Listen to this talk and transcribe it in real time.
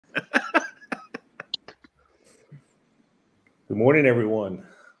Good morning, everyone.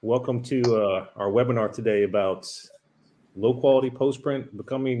 Welcome to our webinar today about low-quality post-print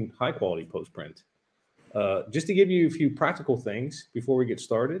becoming high-quality post-print. Just to give you a few practical things before we get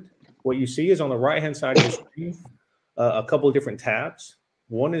started, what you see is on the right-hand side of the screen, a couple of different tabs.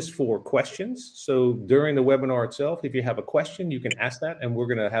 One is for questions. So during the webinar itself, if you have a question, you can ask that, and we're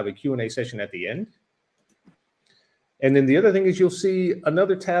going to have a Q&A session at the end. And then the other thing is you'll see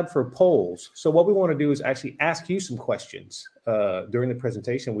another tab for polls. So what we want to do is actually ask you some questions during the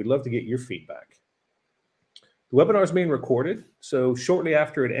presentation. We'd love to get your feedback. The webinar is being recorded. So shortly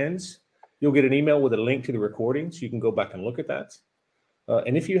after it ends, you'll get an email with a link to the recording, so you can go back and look at that.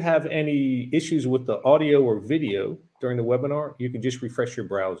 And if you have any issues with the audio or video during the webinar, you can just refresh your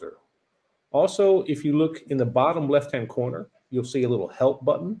browser. Also, if you look in the bottom left-hand corner, you'll see a little help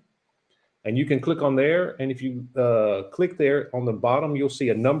button. And you can click on there, and if you click there on the bottom, you'll see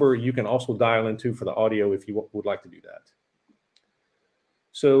a number you can also dial into for the audio if you would like to do that.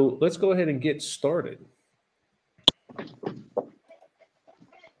 So let's go ahead and get started.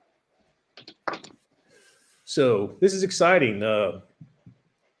 So this is exciting.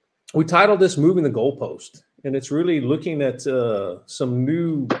 We titled this Moving the Goalpost, and it's really looking at some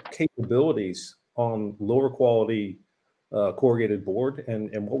new capabilities on lower quality corrugated board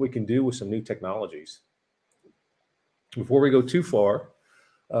and what we can do with some new technologies. Before we go too far,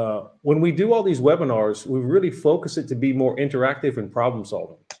 when we do all these webinars, we really focus it to be more interactive and problem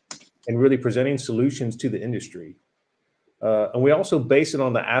solving and really presenting solutions to the industry. And we also base it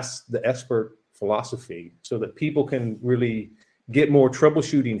on the ask the expert philosophy so that people can really get more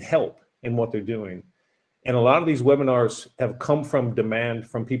troubleshooting help in what they're doing. And a lot of these webinars have come from demand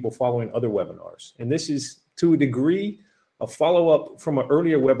from people following other webinars. And this is, to a degree, a follow-up from an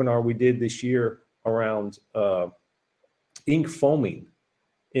earlier webinar we did this year around ink foaming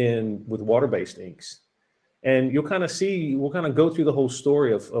with water-based inks. And you'll kind of see, we'll kind of go through the whole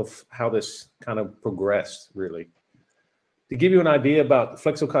story of how this kind of progressed, really. To give you an idea about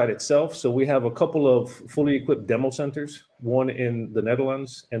FlexoKite itself, so we have a couple of fully equipped demo centers, one in the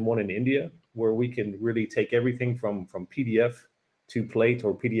Netherlands and one in India, where we can really take everything from PDF to plate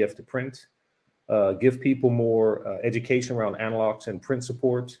or PDF to print. Give people more education around anilox and print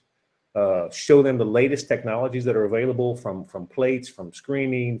support, show them the latest technologies that are available from plates, from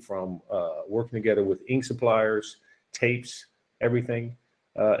screening, from working together with ink suppliers, tapes, everything,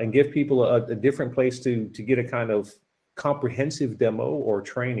 and give people a different place to get a kind of comprehensive demo or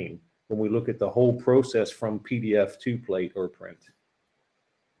training when we look at the whole process from PDF to plate or print.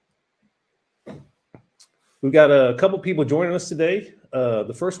 We've got a couple people joining us today.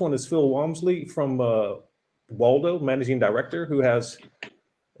 The first one is Phil Walmsley from Waldo, Managing Director, who has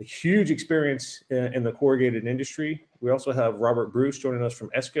a huge experience in the corrugated industry. We also have Robert Bruce joining us from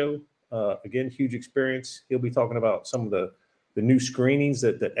Esko. Again, huge experience. He'll be talking about some of the new screenings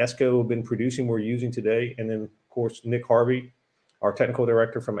that Esko have been producing we're using today. And then, of course, Nick Harvey, our Technical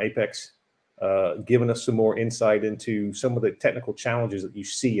Director from Apex, giving us some more insight into some of the technical challenges that you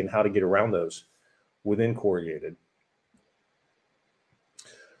see and how to get around those within corrugated.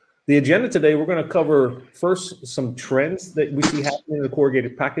 The agenda today, we're going to cover first some trends that we see happening in the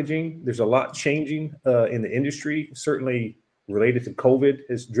corrugated packaging. There's a lot changing in the industry, certainly related to COVID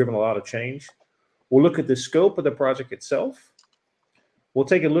has driven a lot of change. We'll look at the scope of the project itself. We'll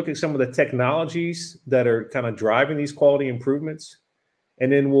take a look at some of the technologies that are kind of driving these quality improvements.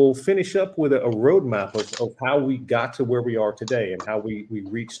 And then we'll finish up with a roadmap of how we got to where we are today and how we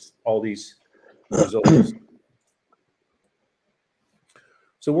reached all these results.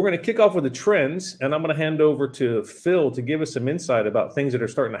 So we're going to kick off with the trends, and I'm going to hand over to Phil to give us some insight about things that are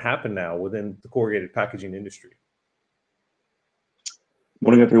starting to happen now within the corrugated packaging industry.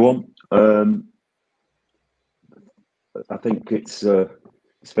 Morning, everyone. I think it's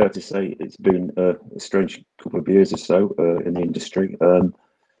fair to say it's been a strange couple of years or so in the industry, and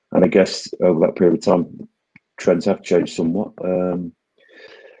I guess over that period of time, trends have changed somewhat.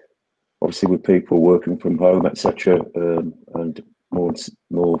 Obviously, with people working from home, etc., and more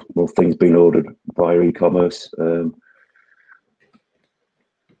things being ordered via e-commerce,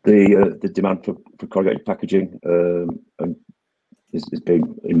 the demand for corrugated packaging has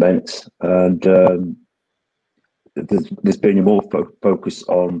been immense, and there's been more focus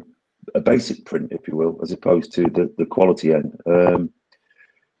on a basic print, if you will, as opposed to the quality end.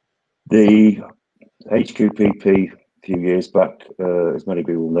 The HQPP a few years back, as many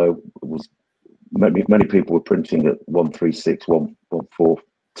people know, was many people were printing at 136,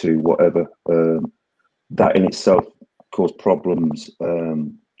 142, whatever. That in itself caused problems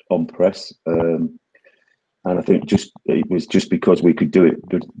on press, and I think it was just because we could do it,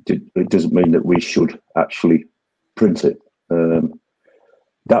 but it doesn't mean that we should actually print it.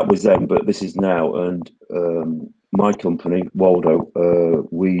 That was then, but this is now. And my company, Waldo,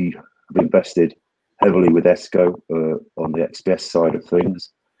 we have invested heavily with Esko on the XPS side of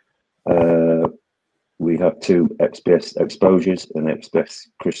things. We have 2 XPS exposures and XPS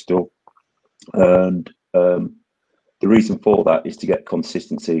crystal. And the reason for that is to get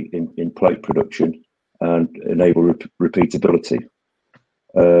consistency in plate production and enable repeatability.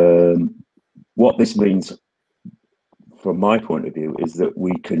 What this means from my point of view is that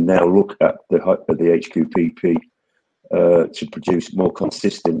we can now look at the HQPP to produce more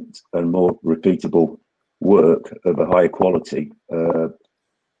consistent and more repeatable work of a higher quality,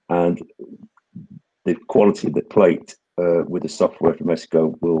 and the quality of the plate with the software from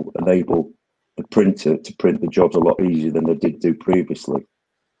Esko will enable the printer to print the jobs a lot easier than they did do previously.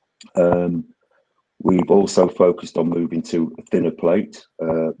 We've also focused on moving to a thinner plate.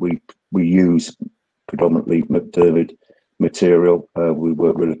 We use predominantly McDermid material. We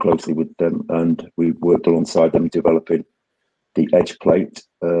work really closely with them, and we've worked alongside them developing the edge plate,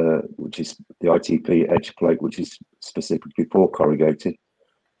 which is the ITP edge plate, which is specifically for corrugated.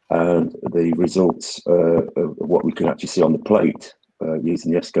 And the results of what we can actually see on the plate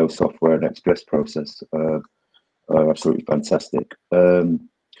using the Esko software and XPS process are absolutely fantastic.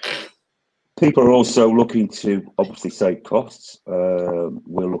 People are also looking to obviously save costs.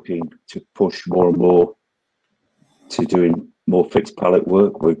 We're looking to push more and more to doing more fixed pallet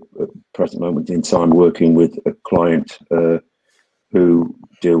work. We're at the present moment in time working with a client who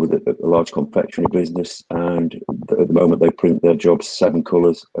deal with a large confectionery business, and at the moment they print their jobs 7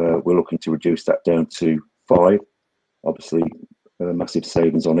 colours. We're looking to reduce that down to 5. Obviously, massive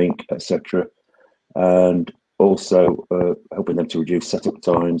savings on ink, etc., and also helping them to reduce setup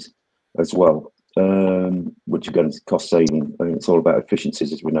times as well, which again is cost saving. I mean, it's all about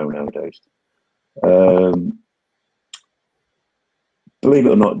efficiencies, as we know nowadays. Believe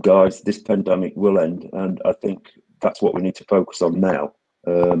it or not, guys, this pandemic will end, and I think that's what we need to focus on now.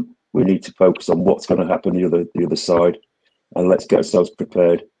 We need to focus on what's going to happen the other side, and let's get ourselves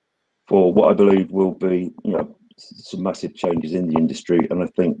prepared for what I believe will be, you know, some massive changes in the industry. And I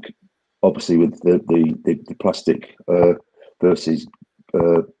think, obviously, with the plastic versus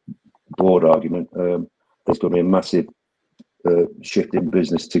board argument, there's going to be a massive shift in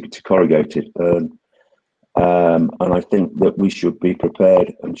business to corrugated. And I think that we should be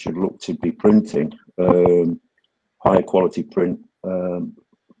prepared and should look to be printing higher quality print,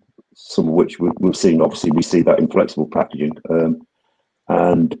 some of which we've seen. Obviously, we see that in flexible packaging.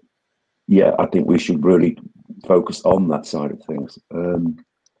 And yeah, I think we should really focus on that side of things.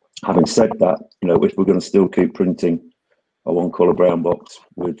 Having said that, you know, if we're going to still keep printing a 1 colour brown box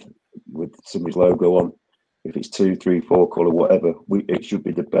with somebody's logo on, if it's 2, 3, 4 colour, whatever, it should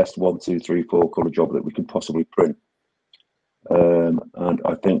be the best 1, 2, 3, 4 colour job that we can possibly print. And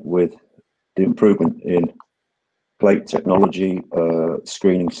I think with the improvement in plate technology,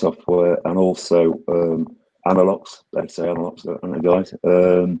 screening software, and also anilox, they say anilox, aren't they, guys?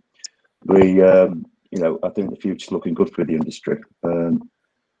 You know, I think the future's looking good for the industry.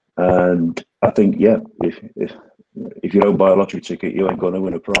 And I think, yeah, if you don't buy a lottery ticket, you ain't going to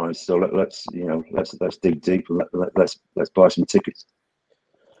win a prize. So let's dig deep and let's buy some tickets.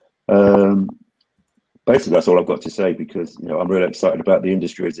 Basically, that's all I've got to say, because, you know, I'm really excited about the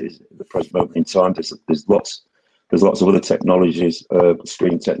industry as it is at the present moment in time. There's lots of other technologies,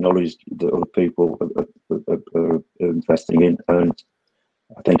 screen technologies that other people are investing in, and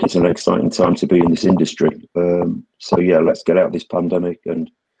I think it's an exciting time to be in this industry. So yeah, let's get out of this pandemic and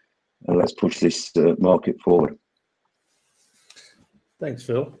let's push this market forward. Thanks,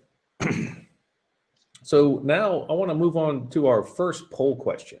 Phil. So now I want to move on to our first poll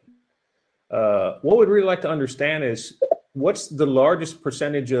question. What we'd really like to understand is, what's the largest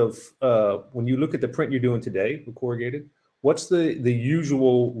percentage of, when you look at the print you're doing today with corrugated, what's the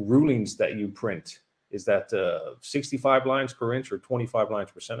usual rulings that you print? Is that 65 lines per inch or 25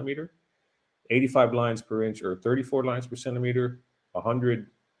 lines per centimeter, 85 lines per inch or 34 lines per centimeter,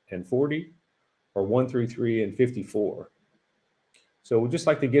 140, or 133 and 54? So we'd just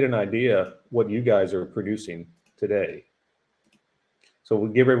like to get an idea what you guys are producing today. So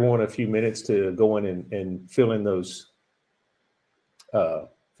we'll give everyone a few minutes to go in and fill in those,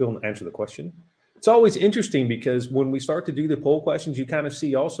 answer the question. It's always interesting because when we start to do the poll questions, you kind of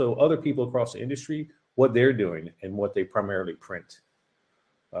see also other people across the industry, what they're doing and what they primarily print.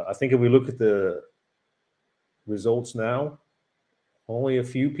 I think if we look at the results now, only a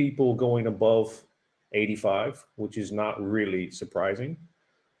few people going above 85, which is not really surprising.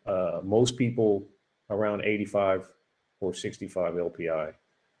 Most people around 85 or 65 LPI.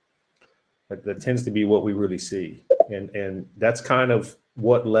 That tends to be what we really see. And that's kind of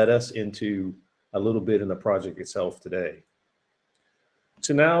what led us into a little bit in the project itself today.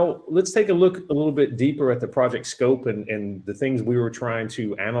 So now let's take a look a little bit deeper at the project scope and the things we were trying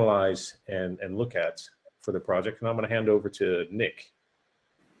to analyze and look at for the project. And I'm going to hand over to Nick.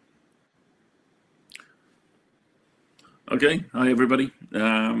 Okay, hi everybody.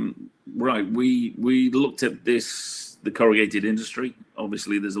 Right, we looked at the corrugated industry.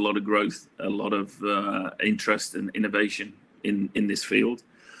 Obviously, there's a lot of growth, a lot of interest and innovation in this field,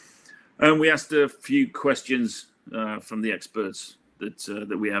 and we asked a few questions from the experts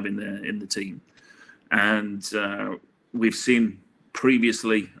that we have in the team, and we've seen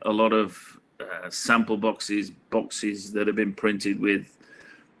previously a lot of sample boxes that have been printed with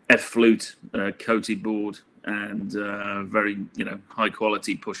F-flute coated board and very high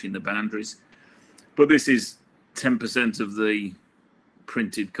quality, pushing the boundaries. But this is 10% of the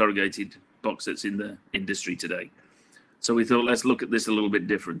printed corrugated box that's in the industry today. So we thought, let's look at this a little bit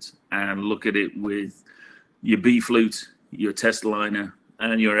different and look at it with your B-flute, your Testliner,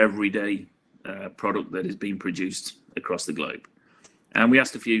 and your everyday product that is being produced across the globe. And we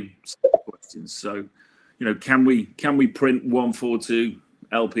asked a few questions. So, can we print 142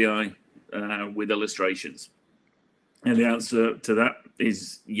 LPI with illustrations? And the answer to that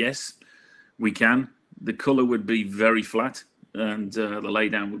is yes, we can. The color would be very flat and the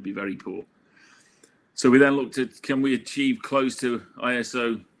laydown would be very poor. So we then looked at, can we achieve close to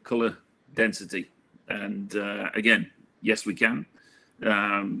ISO color density? And again, yes, we can.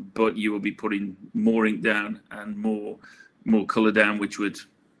 But you will be putting more ink down and more color down, which would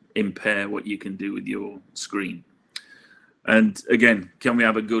impair what you can do with your screen. And again, can we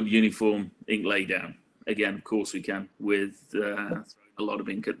have a good uniform ink laydown? Again, of course we can, with throwing a lot of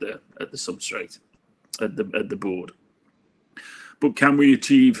ink at the substrate, at the board. But can we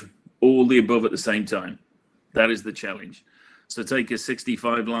achieve all the above at the same time? That is the challenge. So take a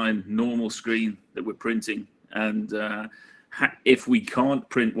 65-line normal screen that we're printing, and if we can't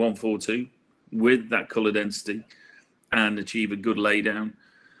print 142 with that color density and achieve a good laydown,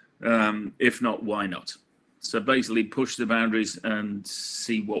 if not, why not? So basically push the boundaries and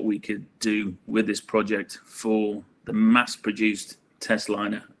see what we could do with this project for the mass-produced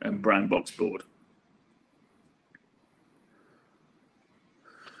Testliner and brown box board.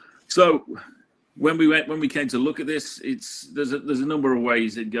 So when we came to look at this, there's a number of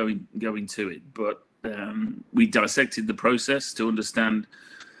ways of going to it, but we dissected the process to understand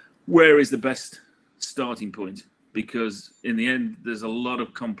where is the best starting point, because in the end there's a lot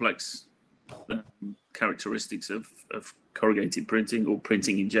of complex characteristics of corrugated printing or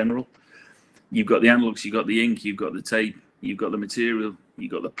printing in general. You've got the anilox, you've got the ink, you've got the tape, you've got the material,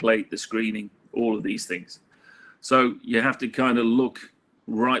 you've got the plate, the screening, all of these things. So you have to kind of look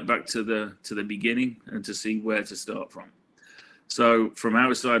right back to the beginning and to see where to start from. So from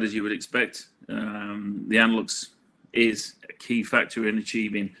our side, as you would expect, the anilox is a key factor in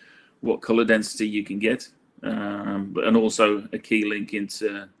achieving what color density you can get, and also a key link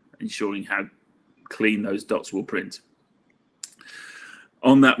into ensuring how clean those dots will print.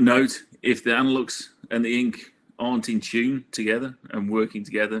 On that note, if the anilox and the ink aren't in tune together and working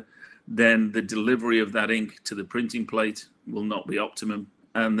together, then the delivery of that ink to the printing plate will not be optimum.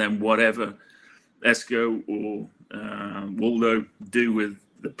 And then whatever Esko or Waldo do with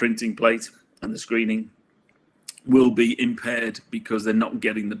the printing plate and the screening will be impaired because they're not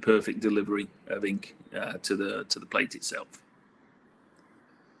getting the perfect delivery of ink to the plate itself.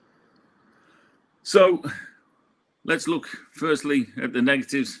 So let's look firstly at the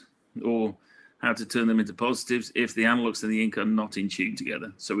negatives, or how to turn them into positives if the anilox and the ink are not in tune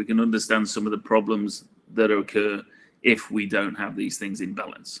together, so we can understand some of the problems that occur if we don't have these things in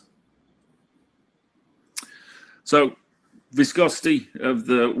balance. So viscosity of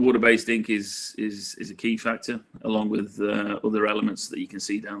the water-based ink is a key factor, along with other elements that you can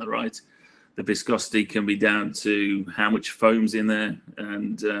see down the right. The viscosity can be down to how much foam's in there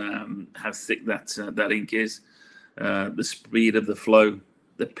and how thick that ink is, the speed of the flow,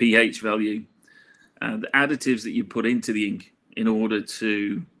 the pH value, and the additives that you put into the ink in order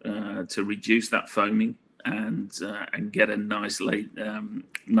to reduce that foaming and get a nice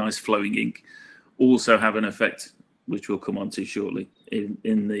flowing ink, also have an effect, which we'll come on to shortly in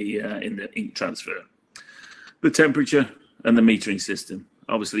the ink transfer. The temperature and the metering system.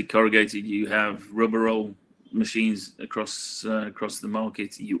 Obviously, corrugated, you have rubber roll machines across the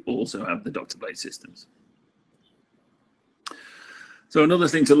market. You also have the doctor blade systems. So another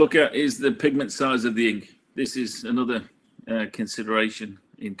thing to look at is the pigment size of the ink. This is another consideration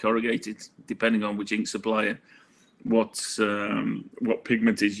in corrugated, depending on which ink supplier. what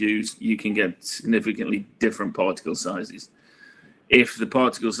pigment is used, you can get significantly different particle sizes. If the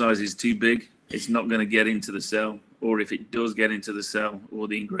particle size is too big, it's not going to get into the cell, or if it does get into the cell or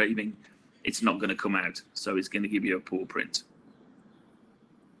the engraving, it's not going to come out. So it's going to give you a poor print.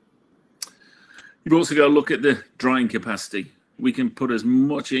 You've also got to look at the drying capacity. We can put as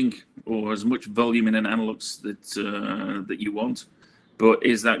much ink or as much volume in an anilox that you want, but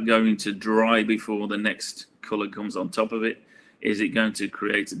is that going to dry before the next color comes on top of it? Is it going to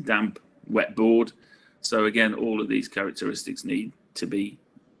create a damp, wet board? So again, all of these characteristics need to be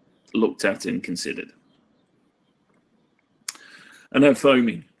looked at and considered. And then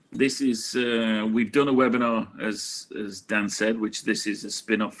foaming. This is, we've done a webinar, as Dan said, which this is a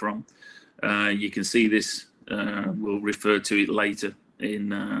spin-off from. You can see this, we'll refer to it later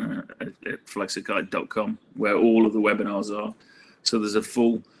in at flexoguide.com, where all of the webinars are. So there's a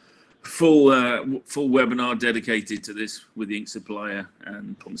full webinar dedicated to this with the ink supplier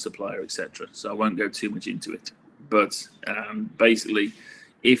and pump supplier, etc. So I won't go too much into it. But basically,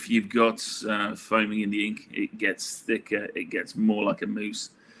 if you've got foaming in the ink, it gets thicker, it gets more like a mousse,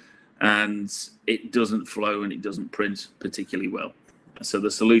 and it doesn't flow and it doesn't print particularly well. So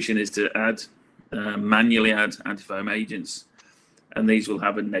the solution is to manually add anti-foam agents, and these will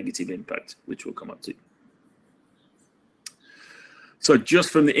have a negative impact, which we'll come up to. So just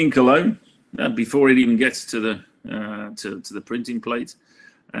from the ink alone, before it even gets to the printing plate,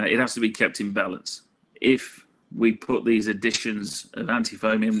 it has to be kept in balance. If we put these additions of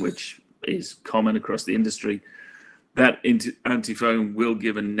anti-foam in, which is common across the industry, that anti-foam will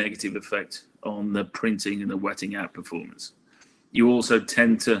give a negative effect on the printing and the wetting out performance. You also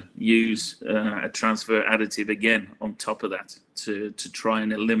tend to use a transfer additive again on top of that to try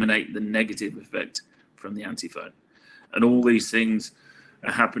and eliminate the negative effect from the anti-foam. And all these things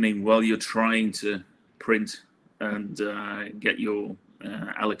are happening while you're trying to print and get your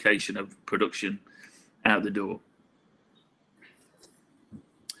allocation of production out the door.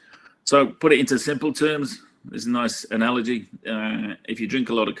 So put it into simple terms, there's a nice analogy. If you drink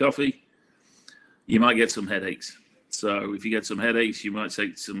a lot of coffee, you might get some headaches. So if you get some headaches, you might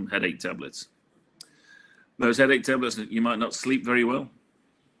take some headache tablets. Those headache tablets, you might not sleep very well.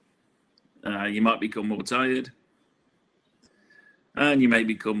 You might become more tired. And you may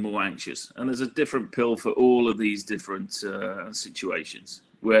become more anxious. And there's a different pill for all of these different situations,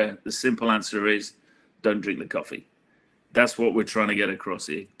 where the simple answer is, don't drink the coffee. That's what we're trying to get across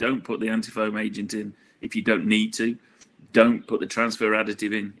here. Don't put the anti-foam agent in if you don't need to. Don't put the transfer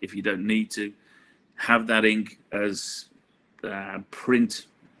additive in if you don't need to. Have that ink as print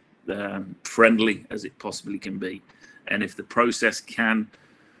friendly as it possibly can be. And if the process can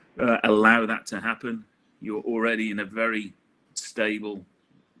allow that to happen, you're already in a very stable,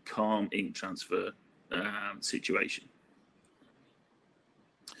 calm ink transfer situation.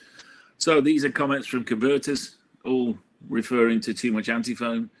 So these are comments from converters, all referring to too much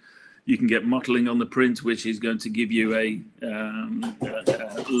anti-foam. You can get mottling on the print, which is going to give you a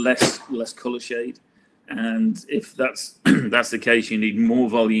less color shade. And if that's that's the case, you need more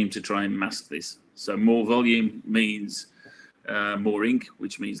volume to try and mask this. So more volume means more ink,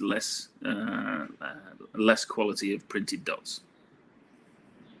 which means less quality of printed dots.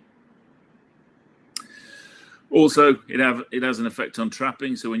 Also, it has an effect on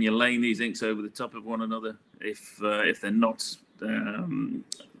trapping. So when you're laying these inks over the top of one another, if they're not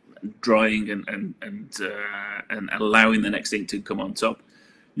drying and allowing the next ink to come on top,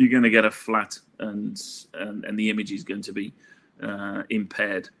 you're going to get a flat, and the image is going to be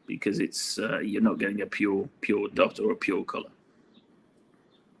impaired, because it's you're not getting a pure dot or a pure color.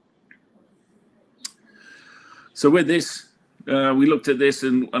 So with this, we looked at this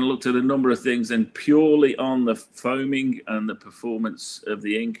and looked at a number of things, and purely on the foaming and the performance of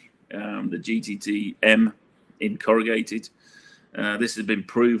the ink, the GTT M in corrugated. This has been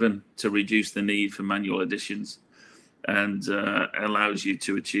proven to reduce the need for manual additions, and allows you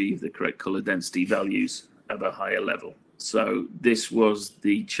to achieve the correct color density values of a higher level. So this was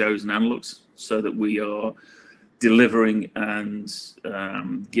the chosen anilox, so that we are delivering and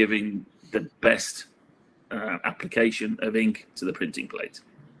giving the best application of ink to the printing plate.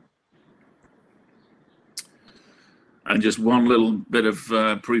 And just one little bit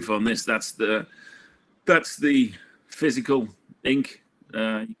of proof on this. That's the physical ink.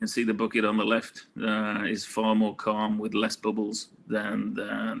 You can see the bucket on the left is far more calm with less bubbles than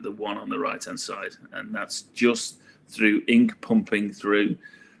the one on the right hand side, and that's just through ink pumping through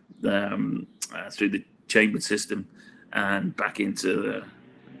the chambered system and back into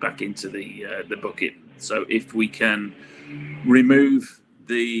the bucket. So if we can remove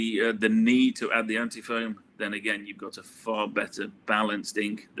the need to add the anti-foam, then again, you've got a far better balanced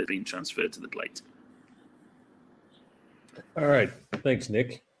ink that's being transferred to the plate. All right. Thanks,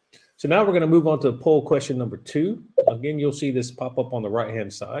 Nick. So now we're going to move on to poll question number 2. Again, you'll see this pop up on the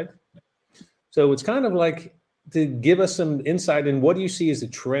right-hand side. So it's kind of like to give us some insight in what do you see as the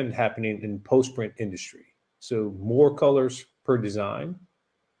trend happening in post-print industry. So more colors per design,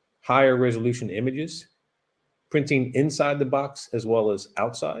 higher resolution images, printing inside the box as well as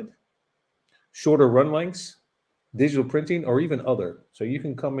outside, shorter run lengths, digital printing, or even other. So you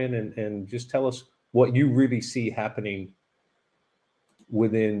can come in and just tell us what you really see happening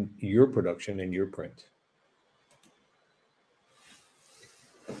within your production and your print.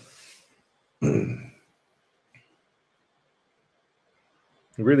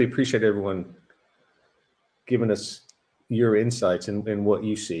 I really appreciate everyone giving us your insights and what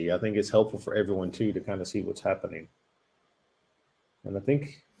you see. I think it's helpful for everyone too to kind of see what's happening. And I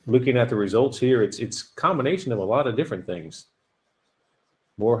think looking at the results here, it's a combination of a lot of different things.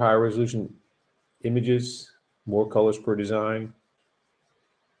 More high resolution images, more colors per design.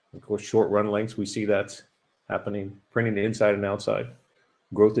 Of course, short run lengths, we see that happening. Printing inside and outside.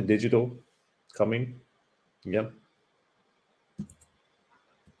 Growth of digital coming. Yep.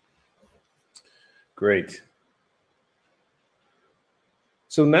 Great.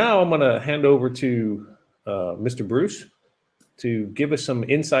 So now I'm going to hand over to Mr. Bruce to give us some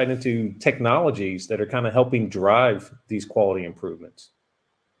insight into technologies that are kind of helping drive these quality improvements.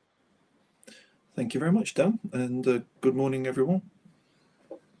 Thank you very much, Dan, and good morning, everyone.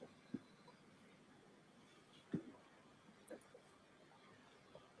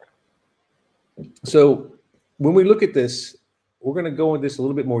 So when we look at this, we're going to go into this a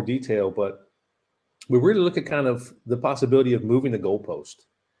little bit more detail, but we really look at kind of the possibility of moving the goalpost.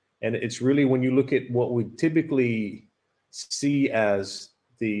 And it's really when you look at what we typically see as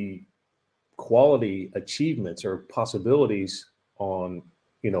the quality achievements or possibilities on,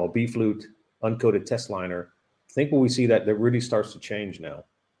 a B-flute uncoated Testliner. I think when we see that really starts to change now.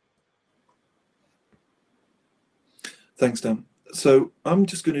 Thanks, Dan. So I'm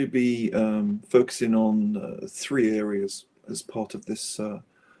just going to be focusing on 3 areas as part of this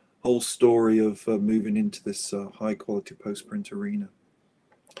whole story of moving into this high quality post-print arena.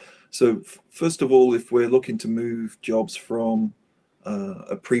 So first of all, if we're looking to move jobs from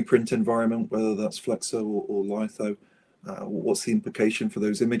a pre-print environment, whether that's Flexo or litho, what's the implication for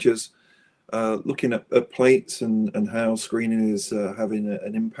those images? Looking at plates and how screening is having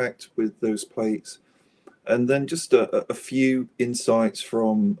an impact with those plates. And then just a few insights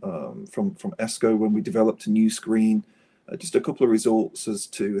from Esko when we developed a new screen, just a couple of results as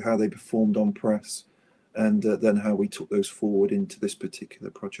to how they performed on press, and then how we took those forward into this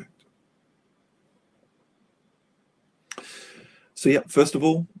particular project. So yeah, first of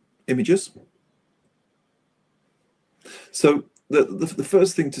all, images. So the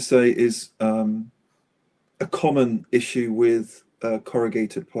first thing to say is a common issue with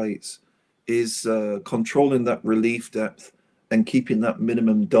corrugated plates is controlling that relief depth and keeping that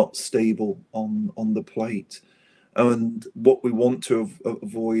minimum dot stable on the plate. And what we want to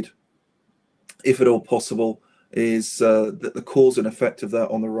avoid, if at all possible, is the cause and effect of that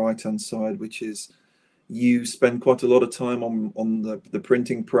on the right-hand side, which is you spend quite a lot of time on the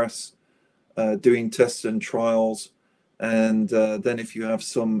printing press doing tests and trials, and then if you have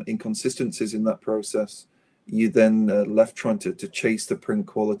some inconsistencies in that process, you then left trying to chase the print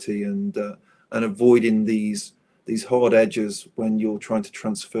quality and avoiding these hard edges when you're trying to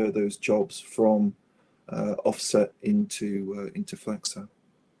transfer those jobs from offset into Flexo.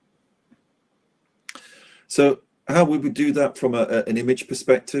 So how we would do that from an image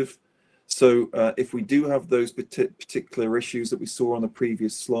perspective. So if we do have those particular issues that we saw on the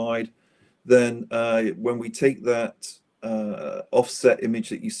previous slide, then when we take that offset image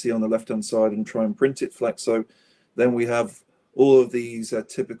that you see on the left-hand side and try and print it Flexo, then we have all of these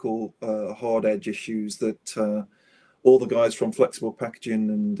typical hard edge issues that all the guys from flexible packaging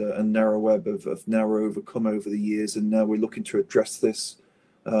and narrow web have now overcome over the years, and now we're looking to address this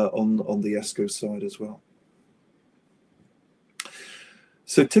on the Esko side as well.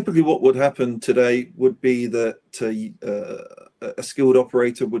 So typically what would happen today would be that a skilled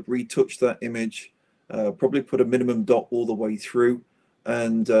operator would retouch that image, probably put a minimum dot all the way through,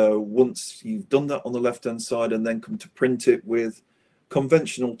 and once you've done that on the left-hand side and then come to print it with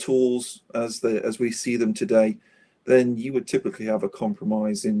conventional tools as we see them today, then you would typically have a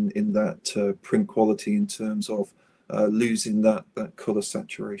compromise in that print quality in terms of losing that color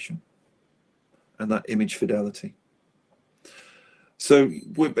saturation and that image fidelity. So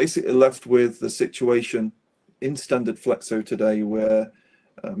we're basically left with the situation in standard Flexo today where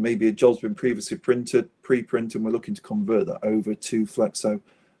maybe a job's been previously printed, pre-print, and we're looking to convert that over to Flexo,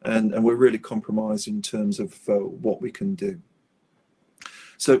 and we're really compromised in terms of what we can do.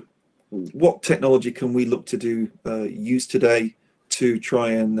 So what technology can we look to do, use today to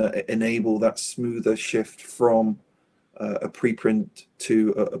try and enable that smoother shift from a pre-print to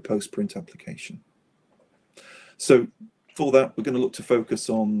a post-print application? So for that, we're going to look to focus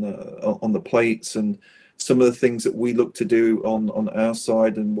on the plates and some of the things that we look to do on our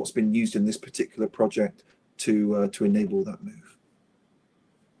side and what's been used in this particular project to enable that move.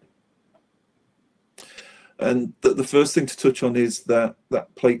 And the first thing to touch on is that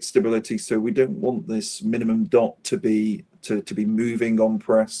plate stability. So we don't want this minimum dot to be moving on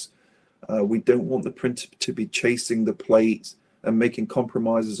press. We don't want the printer to be chasing the plate and making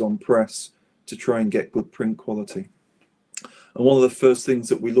compromises on press to try and get good print quality. And one of the first things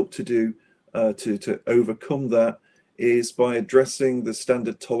that we look to do to overcome that is by addressing the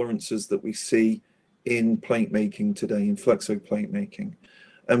standard tolerances that we see in plate making today, in Flexo plate making.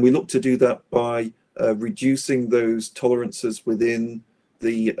 And we look to do that by reducing those tolerances within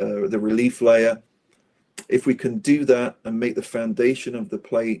the relief layer. If we can do that and make the foundation of the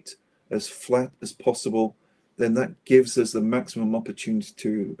plate as flat as possible, then that gives us the maximum opportunity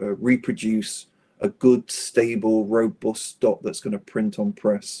to reproduce a good, stable, robust dot that's going to print on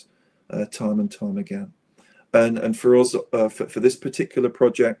press time and time again. And for us, for this particular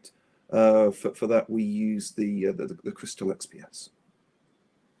project, for that we use the Crystal XPS.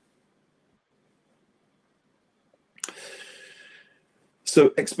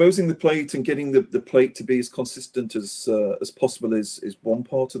 So exposing the plate and getting the plate to be as consistent as possible is one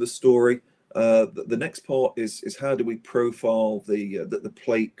part of the story. The next part is how do we profile the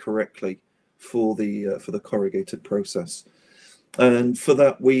plate correctly for the corrugated process. And for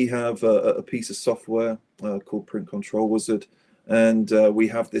that we have a piece of software called Print Control Wizard, and we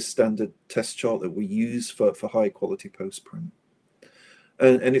have this standard test chart that we use for high quality post print,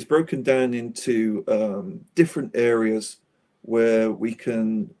 and it's broken down into different areas where we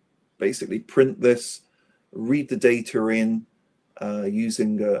can basically print this, read the data in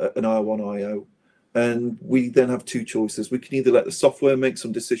using an I1IO, and we then have two choices. We can either let the software make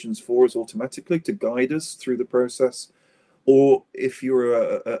some decisions for us automatically to guide us through the process, or if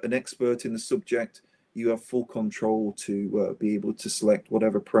you're an expert in the subject, you have full control to be able to select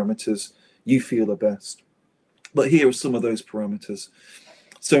whatever parameters you feel are best. But here are some of those parameters.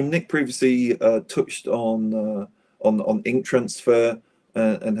 So Nick previously touched on ink transfer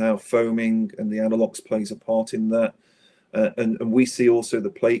and how foaming and the anilox plays a part in that. And we see also the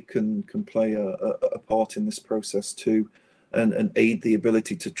plate can play a part in this process too, and aid the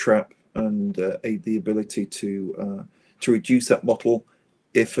ability to trap and aid the ability to reduce that mottle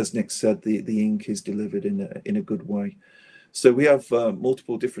if, as Nick said, the ink is delivered in a good way. So we have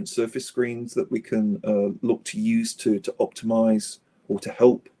multiple different surface screens that we can look to use to optimize or to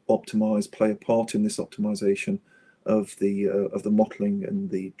help optimize, play a part in this optimization of the mottling and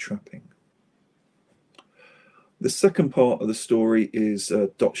the trapping. The second part of the story is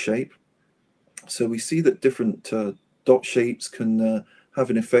dot shape. So we see that different dot shapes can have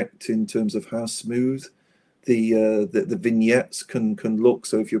an effect in terms of how smooth the vignettes can look.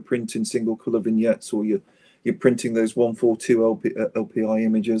 So if you're printing single color vignettes, or you're printing those 142 LPI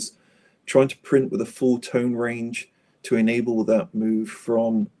images, trying to print with a full tone range to enable that move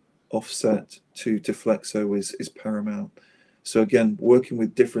from offset to Flexo is paramount. So again, working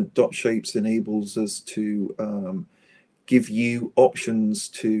with different dot shapes enables us to give you options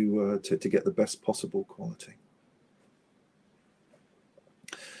to get the best possible quality.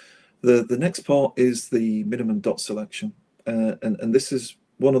 The next part is the minimum dot selection, and this is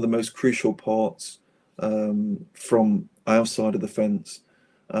one of the most crucial parts from our side of the fence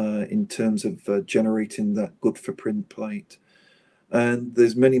in terms of generating that good for print plate. And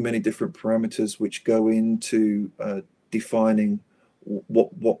there's many different parameters which go into defining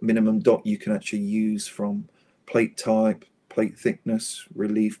what minimum dot you can actually use, from plate type, plate thickness,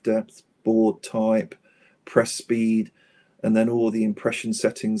 relief depth, board type, press speed, and then all the impression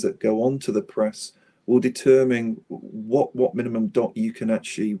settings that go onto the press will determine what minimum dot you can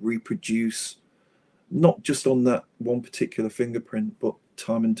actually reproduce, not just on that one particular fingerprint, but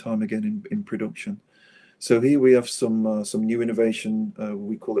time and time again in production. So here we have some new innovation.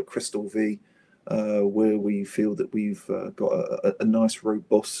 We call it Crystal V, where we feel that we've got a nice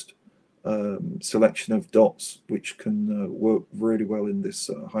robust selection of dots which can work really well in this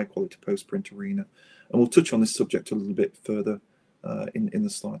high quality post print arena. And we'll touch on this subject a little bit further in the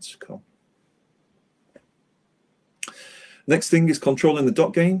slides to come. Next thing is controlling the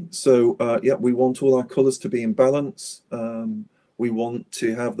dot gain. So yeah, we want all our colors to be in balance. We want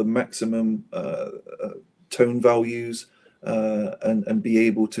to have the maximum tone values and be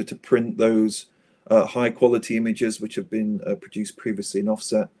able to print those high quality images which have been produced previously in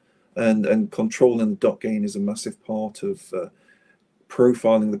offset. And controlling the dot gain is a massive part of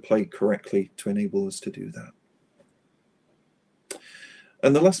profiling the plate correctly to enable us to do that.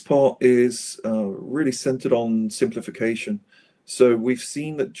 And the last part is really centered on simplification. So we've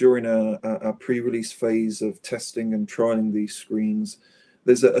seen that during our pre-release phase of testing and trialing these screens,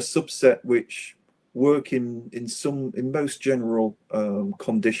 there's a subset which work in most general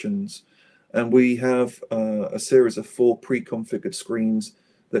conditions. And we have a series of 4 pre-configured screens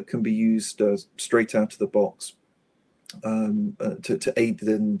that can be used straight out of the box to aid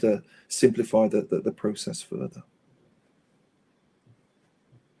and simplify the process further.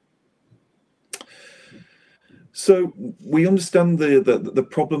 So we understand the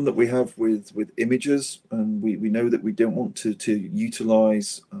problem that we have with images, and we know that we don't want to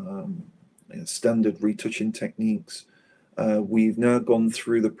utilize standard retouching techniques. We've now gone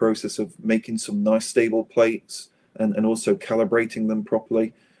through the process of making some nice stable plates and also calibrating them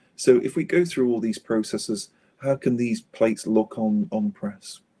properly. So if we go through all these processes, how can these plates look on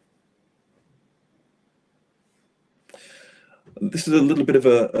press? This is a little bit of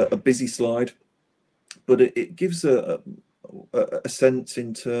a busy slide, but it gives a sense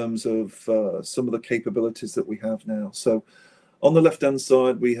in terms of some of the capabilities that we have now. So on the left-hand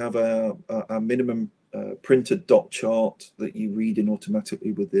side, we have our minimum printed dot chart that you read in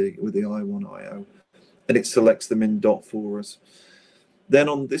automatically with the I1IO, and it selects the min dot for us. Then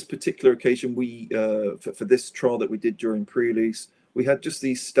on this particular occasion, we for this trial that we did during pre-release, we had just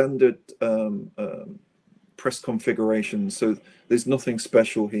these standard press configurations, so there's nothing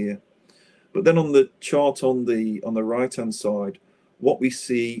special here. But then on the chart on the right-hand side, what we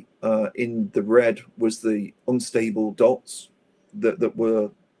see in the red was the unstable dots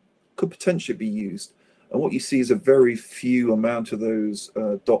that could potentially be used. And what you see is a very few amount of those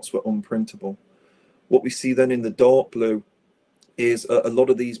dots were unprintable. What we see then in the dark blue is a lot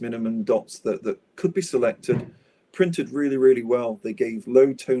of these minimum dots that could be selected, printed really, really well. They gave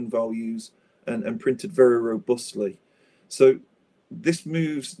low tone values and printed very robustly. So this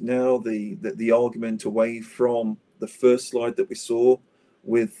moves now the argument away from the first slide that we saw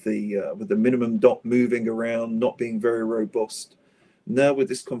with the minimum dot moving around, not being very robust. Now with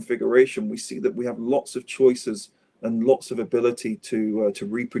this configuration, we see that we have lots of choices and lots of ability to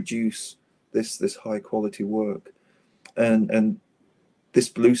reproduce this high quality work. And this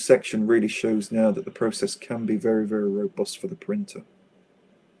blue section really shows now that the process can be very, very robust for the printer.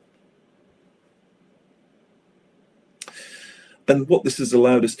 And what this has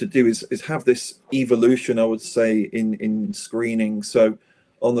allowed us to do is have this evolution, I would say, in screening. So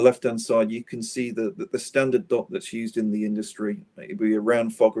on the left-hand side, you can see the standard dot that's used in the industry. Maybe a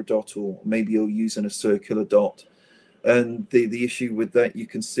round fogger dot, or maybe you're using a circular dot. And the issue with that, you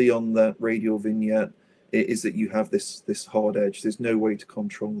can see on that radial vignette, is that you have this hard edge. There's no way to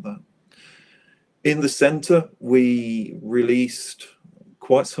control that. In the center, we released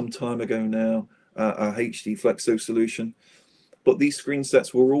quite some time ago now our HD Flexo solution. But these screen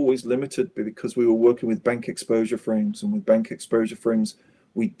sets were always limited because we were working with bank exposure frames, and with bank exposure frames,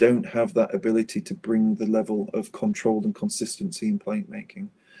 we don't have that ability to bring the level of control and consistency in plate making.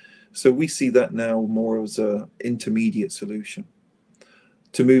 So we see that now more as an intermediate solution.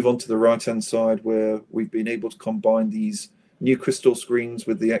 To move on to the right-hand side, where we've been able to combine these new crystal screens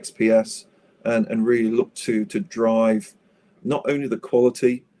with the XPS and really look to drive not only the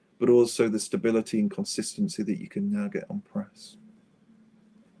quality, but also the stability and consistency that you can now get on press.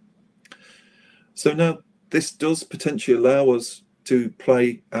 So now this does potentially allow us to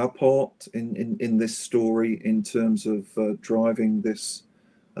play our part in this story in terms of driving this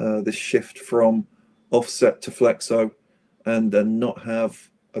shift from offset to flexo, and not have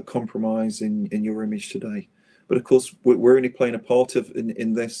a compromise in your image today. But of course, we're only playing a part of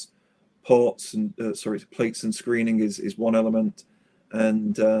in this. Parts and plates and screening is one element,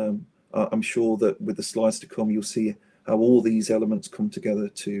 and I'm sure that with the slides to come, you'll see how all these elements come together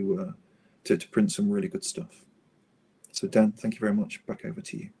to print some really good stuff. So Dan, thank you very much. Back over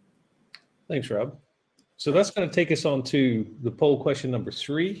to you. Thanks, Rob. So that's going to take us on to the poll question number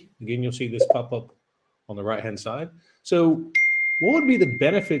 3. Again, you'll see this pop up on the right-hand side. So what would be the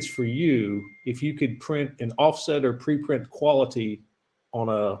benefits for you if you could print an offset or pre-print quality on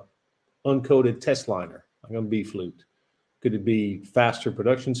a uncoated Testliner, like on B-flute? Could it be faster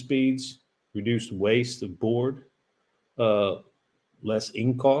production speeds, reduced waste of board, less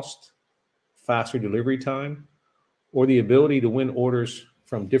ink cost, faster delivery time, or the ability to win orders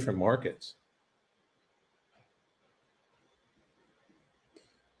from different markets?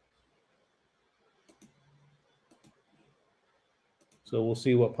 So we'll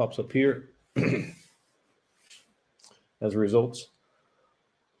see what pops up here as results.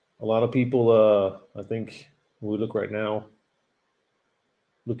 A lot of people, I think we look right now,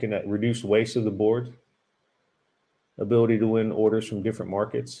 looking at reduced waste of the board, ability to win orders from different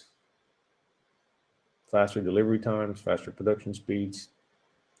markets, faster delivery times, faster production speeds.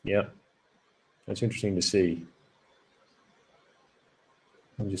 Yeah, that's interesting to see.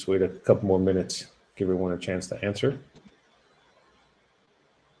 I'll just wait a couple more minutes, give everyone a chance to answer.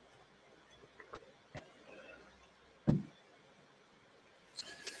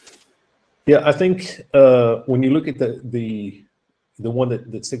 Yeah, I think when you look at the one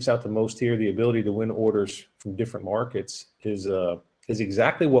that sticks out the most here, the ability to win orders from different markets is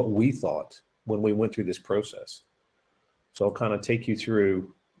exactly what we thought when we went through this process. So I'll kind of take you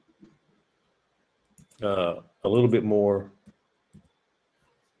through a little bit more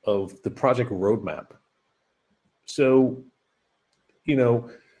of the project roadmap. So, you know,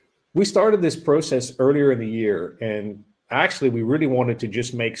 we started this process earlier in the year, and actually we really wanted to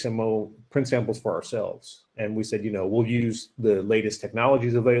just make some print samples for ourselves. And we said, you know, we'll use the latest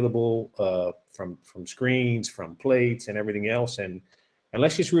technologies available from screens, from plates and everything else. And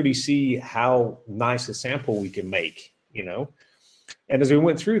let's just really see how nice a sample we can make, you know. And as we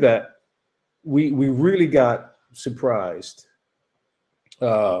went through that, we really got surprised.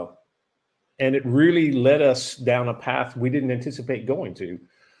 And it really led us down a path we didn't anticipate going to.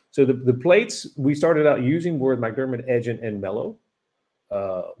 So the plates we started out using were McDermott Edge and Mellow.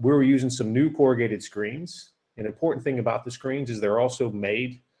 We were using some new corrugated screens. An important thing about the screens is they're also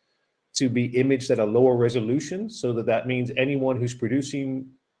made to be imaged at a lower resolution, so that means anyone who's producing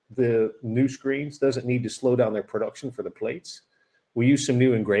the new screens doesn't need to slow down their production for the plates. We use some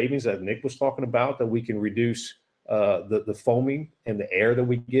new engravings that Nick was talking about that we can reduce the foaming and the air that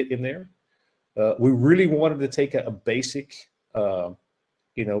we get in there. We really wanted to take a basic,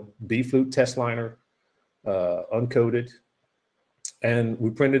 you know, B-flute Testliner, uncoated, and we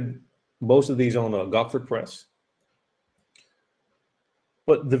printed most of these on a Gokford press.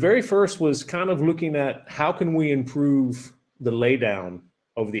 But the very first was kind of looking at how can we improve the laydown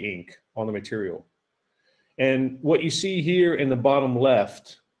of the ink on the material. And what you see here in the bottom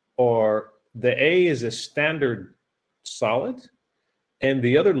left are the A is a standard solid, and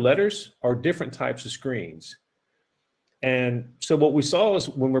the other letters are different types of screens. And so what we saw is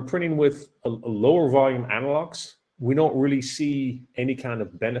when we're printing with a lower volume anilox, we don't really see any kind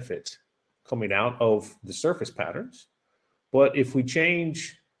of benefit coming out of the surface patterns. But if we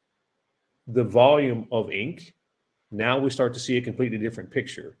change the volume of ink, now we start to see a completely different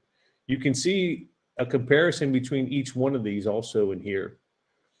picture. You can see a comparison between each one of these also in here.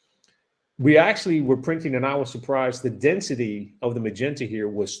 We actually were printing, and I was surprised, the density of the magenta here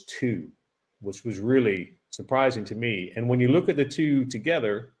was 2, which was really surprising to me. And when you look at the two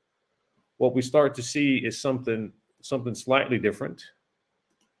together, what we start to see is something slightly different.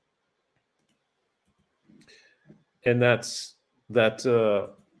 And that's that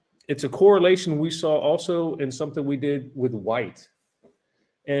it's a correlation we saw also in something we did with white.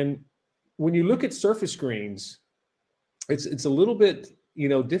 And when you look at surface screens, it's a little bit, you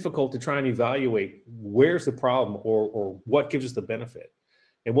know, difficult to try and evaluate where's the problem or what gives us the benefit.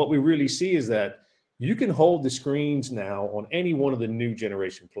 And what we really see is that you can hold the screens now on any one of the new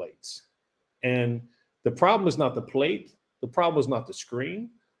generation plates. And the problem is not the plate, the problem is not the screen,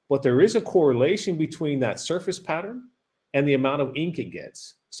 but there is a correlation between that surface pattern and the amount of ink it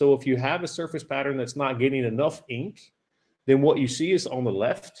gets. So if you have a surface pattern that's not getting enough ink, then what you see is on the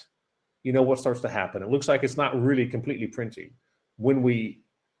left, you know what starts to happen. It looks like it's not really completely printing. When we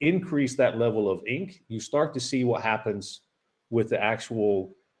increase that level of ink, you start to see what happens with the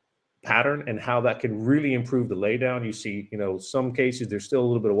actual pattern and how that can really improve the laydown. You see, you know, some cases there's still a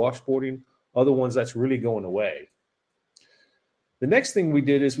little bit of washboarding, other ones that's really going away. The next thing we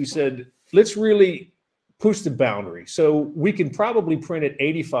did is we said, let's really push the boundary. So we can probably print at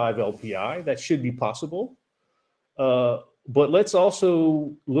 85 LPI. That should be possible. But let's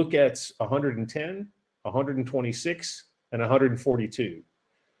also look at 110, 126, and 142.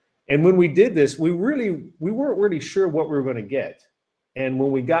 And when we did this, we weren't really sure what we were going to get. And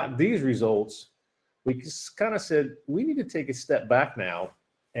when we got these results, we just kind of said, we need to take a step back now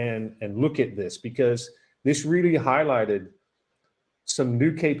and look at this, because this really highlighted some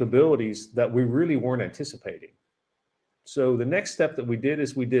new capabilities that we really weren't anticipating. So the next step that we did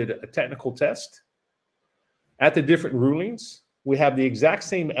is we did a technical test at the different rulings. We have the exact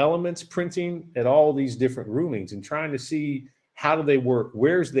same elements printing at all these different rulings and trying to see how do they work?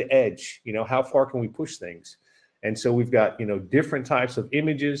 Where's the edge? You know, how far can we push things? And so we've got, you know, different types of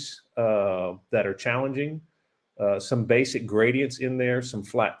images that are challenging. some basic gradients in there, some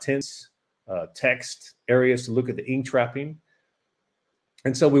flat tints, text areas to look at the ink trapping.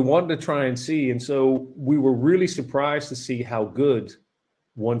 And so we wanted to try and see. And so we were really surprised to see how good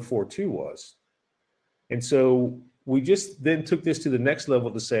 142 was. And so we just then took this to the next level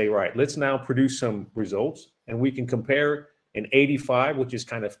to say, right, let's now produce some results, and we can compare an 85, which is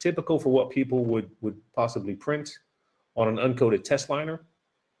kind of typical for what people would possibly print on an uncoated Testliner,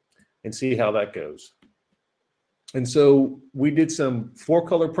 and see how that goes. And so we did some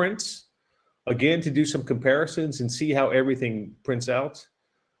 4-color prints, again, to do some comparisons and see how everything prints out.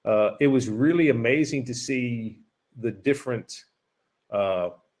 It was really amazing to see the different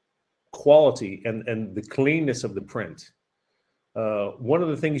quality and the cleanness of the print. One of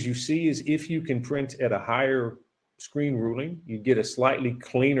the things you see is if you can print at a higher screen ruling, you get a slightly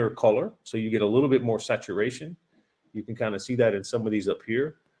cleaner color. So you get a little bit more saturation. You can kind of see that in some of these up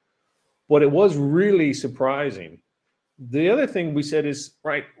here. But it was really surprising. The other thing we said is,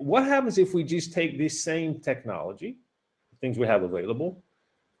 right, what happens if we just take this same technology, things we have available,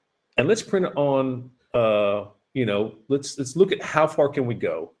 and let's print it on, you know, let's look at how far can we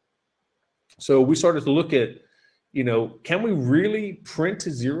go. So we started to look at, you know, can we really print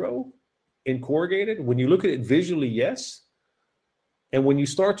to zero in corrugated? When you look at it visually, yes. And when you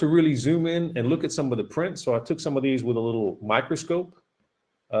start to really zoom in and look at some of the prints, so I took some of these with a little microscope,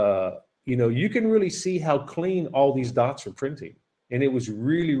 you know, you can really see how clean all these dots are printing. And it was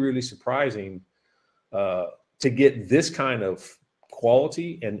really, really surprising to get this kind of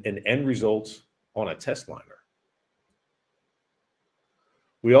quality and end results on a Testliner.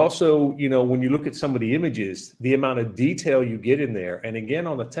 We also, you know, when you look at some of the images, the amount of detail you get in there. And again,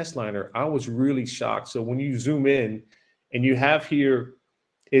 on the Testliner, I was really shocked. So when you zoom in and you have here,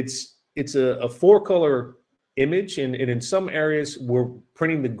 it's a 4-color image. And in some areas, we're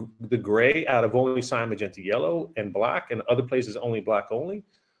printing the gray out of only cyan, magenta, yellow, and black, and other places only black only.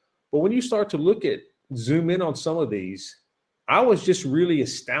 But when you start to look at, zoom in on some of these, I was just really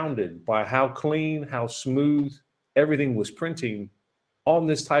astounded by how clean, how smooth everything was printing on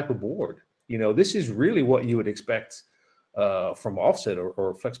this type of board. You know, this is really what you would expect from offset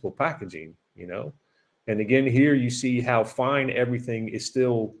or flexible packaging, you know. And again, here you see how fine everything is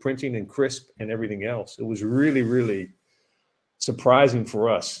still printing and crisp and everything else. It was really, really surprising for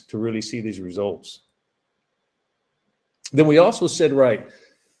us to really see these results. Then we also said, right,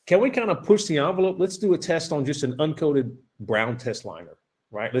 can we kind of push the envelope? Let's do a test on just an uncoated brown Testliner,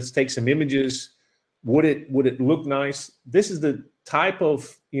 right? Let's take some images. Would it look nice? This is the type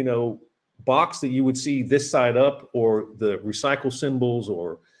of, you know, box that you would see this side up, or the recycle symbols,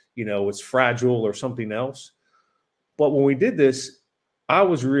 or, you know, it's fragile or something else. But when we did this, I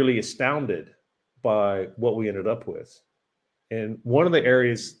was really astounded by what we ended up with. And one of the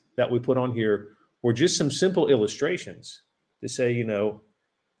areas that we put on here were just some simple illustrations to say, you know,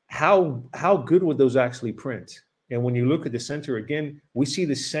 how good would those actually print? And when you look at the center again, we see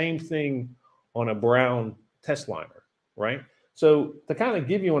the same thing on a brown Testliner, right? So to kind of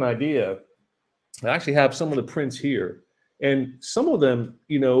give you an idea, I actually have some of the prints here. And some of them,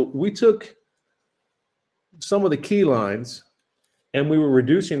 you know, we took some of the key lines and we were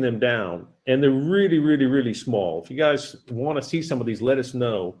reducing them down. And they're really, really, really small. If you guys want to see some of these, let us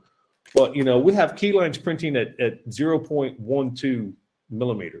know. But, you know, we have key lines printing at 0.12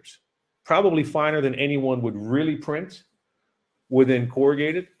 millimeters. Probably finer than anyone would really print within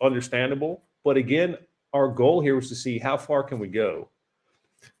corrugated, understandable. But again, our goal here was to see how far can we go.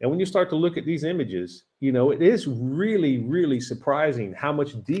 And when you start to look at these images, you know, it is really, really surprising how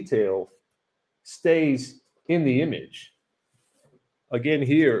much detail stays in the image. Again,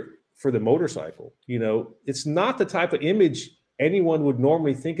 here for the motorcycle, you know, it's not the type of image anyone would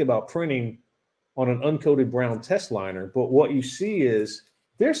normally think about printing on an uncoated brown Testliner. But what you see is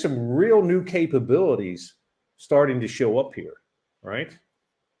there's some real new capabilities starting to show up here, right?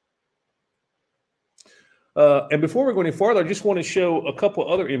 And before we go any farther, I just want to show a couple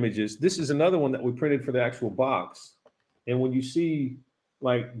other images. This is another one that we printed for the actual box. And when you see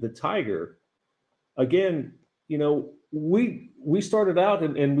like the tiger, again, you know, we started out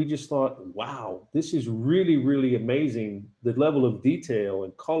and we just thought, wow, this is really, really amazing, the level of detail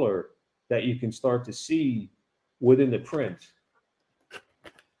and color that you can start to see within the print.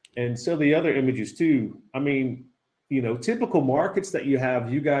 And so the other images too, I mean, you know, typical markets that you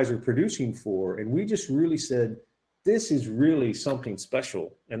guys are producing for. And we just really said, this is really something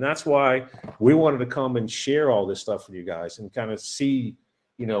special. And that's why we wanted to come and share all this stuff with you guys and kind of see,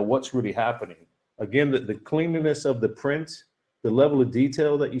 you know, what's really happening. Again, the cleanliness of the print, the level of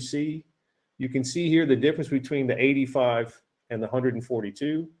detail that you see. You can see here the difference between the 85 and the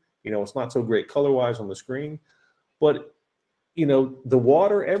 142. You know, it's not so great color-wise on the screen. But you know, the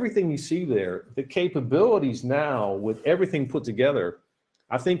water, everything you see there, the capabilities now with everything put together,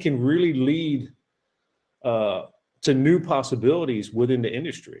 I think can really lead to new possibilities within the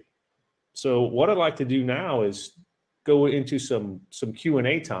industry. So what I'd like to do now is go into some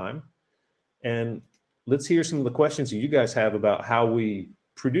Q&A time, and let's hear some of the questions that you guys have about how we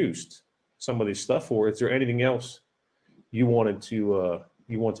produced some of this stuff, or is there anything else you wanted to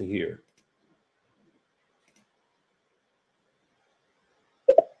hear?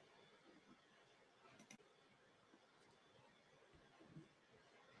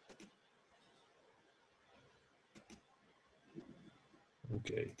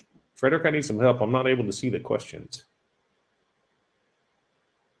 Okay, Frederick, I need some help. I'm not able to see the questions.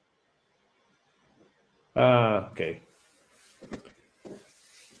 Okay.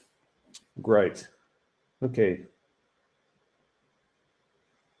 Great. Okay.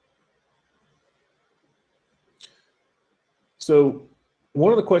 So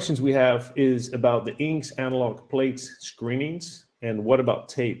one of the questions we have is about the inks, analog plates, screenings, and what about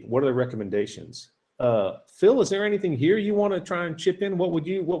tape? What are the recommendations? Phil, is there anything here you want to try and chip in? What would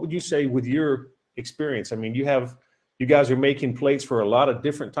you say with your experience? I mean, you guys are making plates for a lot of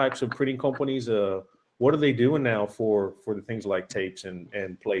different types of printing companies. What are they doing now for the things like tapes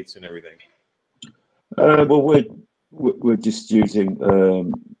and plates and everything? Well, we're just using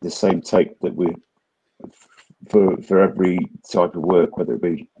the same tape that we for every type of work, whether it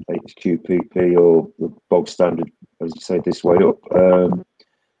be HQPP or the bog standard, as you say, this way up,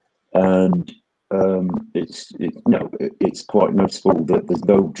 and it's quite noticeable that there's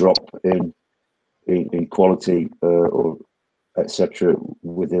no drop in quality or etc.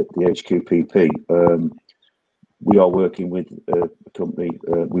 with the HQPP. We are working with a company.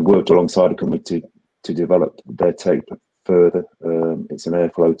 We worked alongside a company to develop their tape further. It's an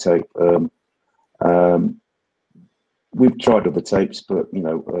airflow tape. We've tried other tapes, but at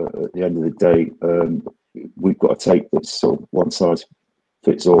the end of the day, we've got a tape that's sort of one size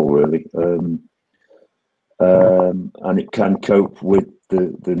fits all, really, and it can cope with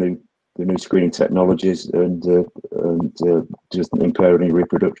the new screening technologies and doesn't impair any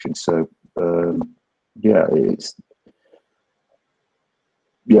reproduction. So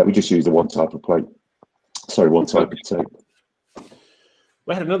we just use the one type of plate. Sorry, one type of tape.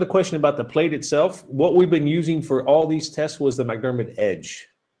 We had another question about the plate itself. What we've been using for all these tests was the McDermott Edge,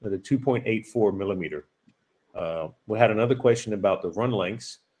 the 2.84 millimeter. We had another question about the run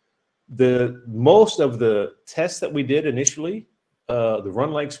lengths. Most of the tests that we did initially, the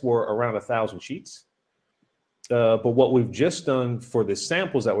run lengths were around 1,000 sheets. But what we've just done for the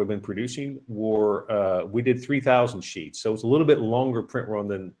samples that we've been producing were, we did 3,000 sheets. So it's a little bit longer print run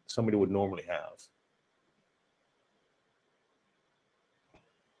than somebody would normally have.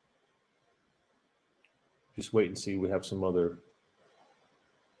 Just wait and see. We have some other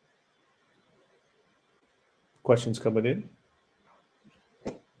questions coming in.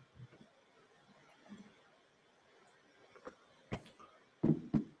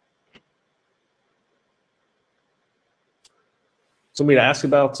 Somebody asked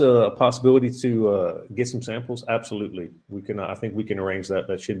about a possibility to get some samples. Absolutely, we can. I think we can arrange that.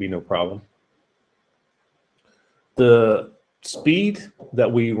 That should be no problem. The speed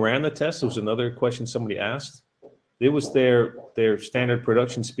that we ran the test was another question somebody asked. It was their standard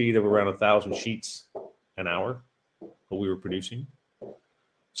production speed of around 1,000 sheets an hour that we were producing.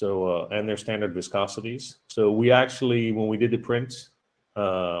 So and their standard viscosities. So we actually, when we did the print,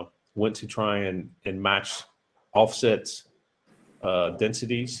 went to try and match offset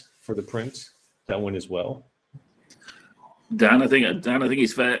densities for the print. That went as well. Dan, I think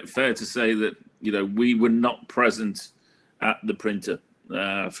it's fair to say that we were not present at the printer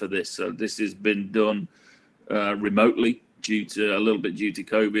for this. So this has been done remotely a little bit due to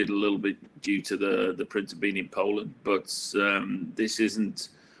COVID, a little bit due to the printer being in Poland. But this isn't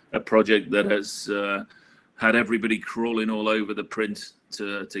a project that has had everybody crawling all over the print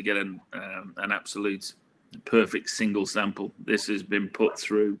to get an absolute perfect single sample. This has been put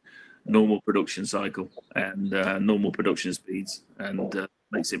through normal production cycle and normal production speeds, and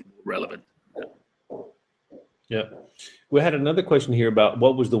makes it more relevant. Yeah. We had another question here about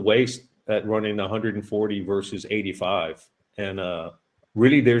what was the waste at running 140 versus 85. And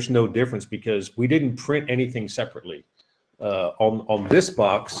really, there's no difference because we didn't print anything separately. On this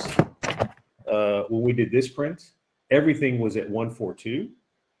box, when we did this print, everything was at 142.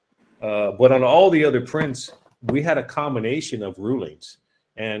 But on all the other prints, we had a combination of rulings.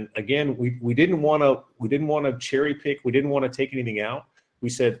 And again, we didn't want to cherry pick. We didn't want to take anything out. We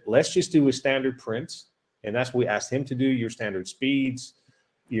said, let's just do a standard print. And that's what we asked him to do, your standard speeds,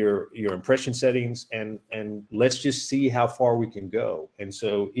 your impression settings, and let's just see how far we can go. And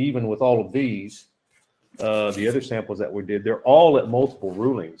so even with all of these, the other samples that we did, they're all at multiple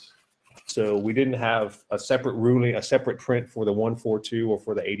rulings. So we didn't have a separate ruling, a separate print for the 142 or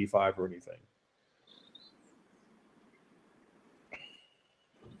for the 85 or anything.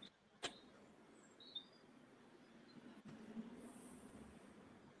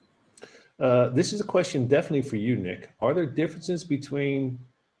 This is a question definitely for you, Nick. Are there differences between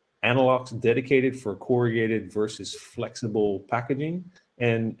anilox dedicated for corrugated versus flexible packaging,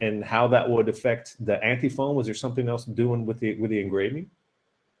 and how that would affect the anti-foam? Was there something else doing with the engraving?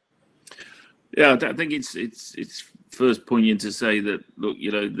 Yeah, I think it's first poignant to say that, look,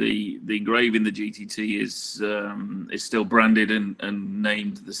 you know, the engraving, the GTT is still branded and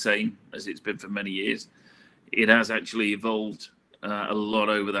named the same as it's been for many years. It has actually evolved a lot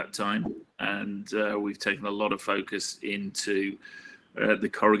over that time, and we've taken a lot of focus into the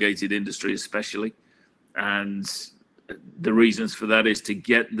corrugated industry especially, and the reasons for that is to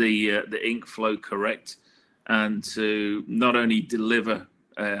get the ink flow correct, and to not only deliver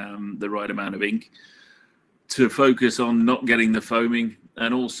the right amount of ink, to focus on not getting the foaming,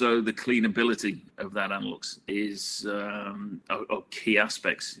 and also the cleanability of that anilox is are key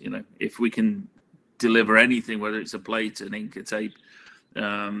aspects. You know, if we can deliver anything, whether it's a plate, an ink, a tape,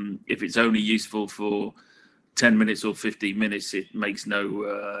 if it's only useful for 10 minutes or 15 minutes, it makes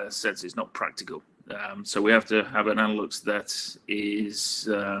no sense. It's not practical. So we have to have an anilox that is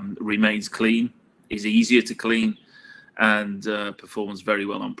remains clean, is easier to clean, and performs very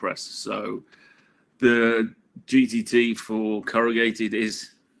well on press. So the GTT for corrugated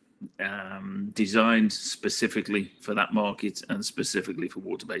is designed specifically for that market and specifically for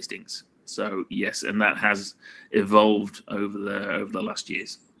water-based inks. So yes, and that has evolved over the last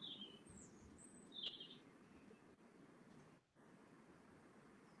years.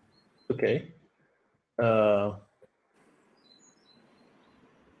 Okay. I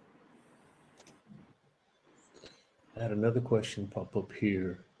had another question pop up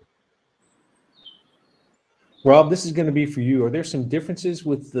here. Rob, this is going to be for you. Are there some differences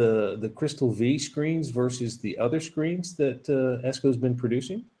with the Crystal V screens versus the other screens that Esko's been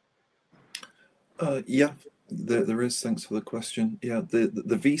producing? Yeah, there is. Thanks for the question. Yeah,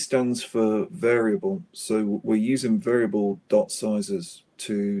 the V stands for variable. So we're using variable dot sizes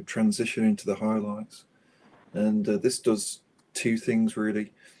to transition into the highlights. And this does two things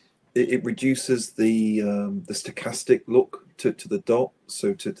really. It reduces the stochastic look to the dot,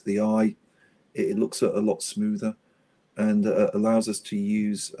 so to the eye. It looks a lot smoother, and allows us to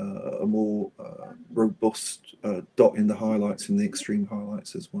use a more robust dot in the highlights, in the extreme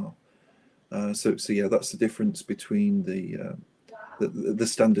highlights as well. So yeah, that's the difference between the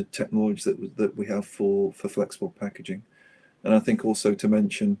standard technology that we have for flexible packaging. And I think also to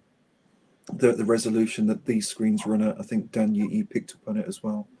mention the resolution that these screens run at. I think Dan, you picked up on it as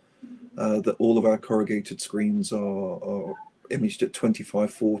well. That all of our corrugated screens are imaged at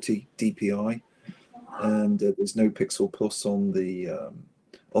 2540 DPI, and there's no pixel plus on the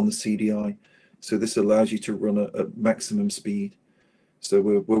CDI. So this allows you to run at maximum speed. So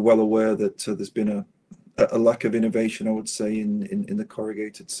we're well aware that there's been a lack of innovation, I would say, in the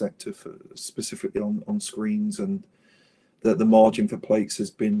corrugated sector, specifically on screens, and that the margin for plates has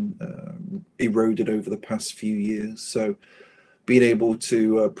been eroded over the past few years. So being able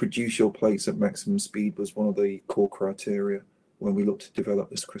to produce your plates at maximum speed was one of the core criteria when we looked to develop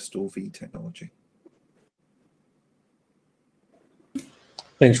this Crystal V technology.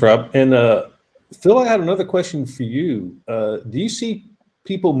 Thanks, Rob. And Phil, I had another question for you. Do you see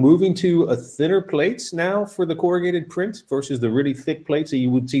people moving to a thinner plates now for the corrugated print versus the really thick plates that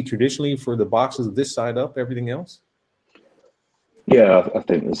you would see traditionally for the boxes this side up, everything else? Yeah, I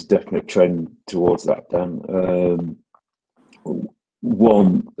think there's a definite trend towards that, Dan.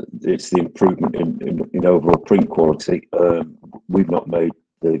 One, it's the improvement in overall print quality. We've not made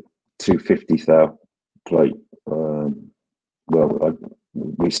the 250 thou plate.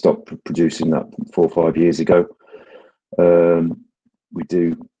 We stopped producing that 4 or 5 years ago. We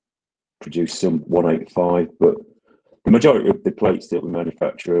do produce some 185, but the majority of the plates that we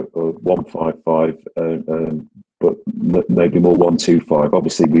manufacture are 155, but maybe more 125.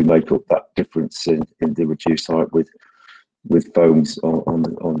 Obviously, we make up that difference in the reduced height with foams on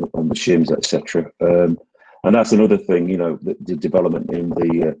the shims, etc. And that's another thing, you know, the development in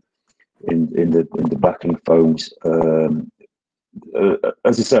the backing foams.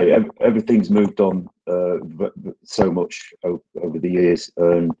 As I say, everything's moved on so much over the years,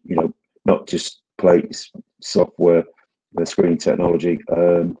 and you know, not just plates, software, the screen technology,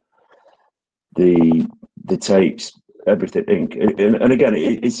 the tapes, everything ink, and again,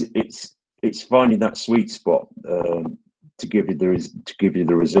 it's finding that sweet spot to give you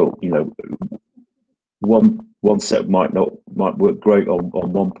the result. You know, one set might work great on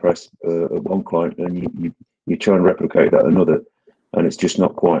one press at one client, and you try and replicate that another, and it's just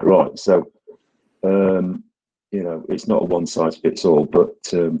not quite right. So you know, it's not a one size fits all,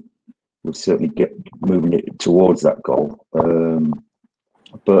 but we'll certainly get moving it towards that goal.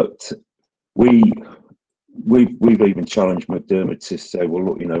 But we've even challenged McDermott to say, well,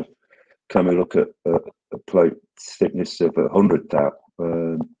 look, you know, can we look at a plate thickness of 100 thou?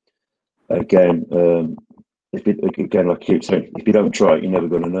 Again, like I keep saying, if you don't try it, you're never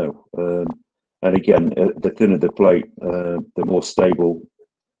going to know. And again, the thinner the plate, the more stable,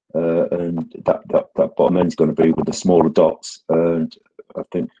 and that bottom end's going to be with the smaller dots. And I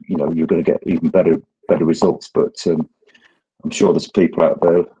think, you know, you're going to get even better results. But I'm sure there's people out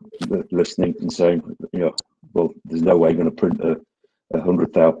there listening and saying, you know, well, there's no way you're going to print a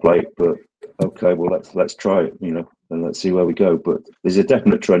 100 thou plate, but okay, well, let's try it, you know, and let's see where we go. But there's a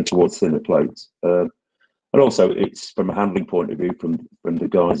definite trend towards thinner plates, and also it's from a handling point of view, from the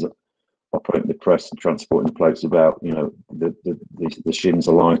guys that operating the press and transporting the plates about, you know, the shims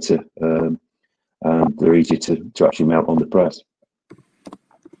are lighter, and they're easier to actually mount on the press.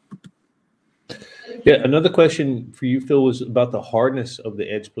 Yeah, another question for you, Phil, was about the hardness of the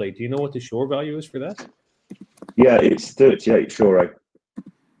edge plate. Do you know what the Shore value is for that? Yeah, it's 38 Shore.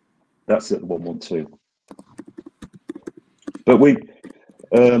 That's at 112. But we've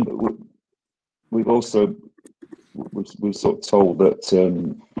also we've sort of told that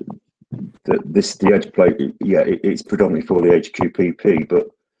the edge plate, yeah, it's predominantly for the HQPP,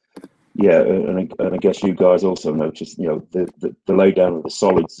 but yeah, and I guess you guys also noticed, you know, the laydown of the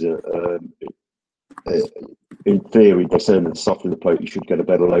solids. In theory, they're saying that the softer the plate, you should get a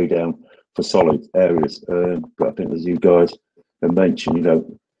better laydown for solid areas. But I think, as you guys have mentioned, you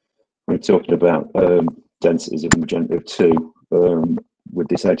know, we're talking about densities of magenta 2 with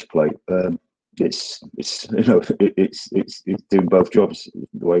this edge plate. It's you know, it's doing both jobs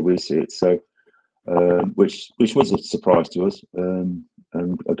the way we see it. So, which was a surprise to us, and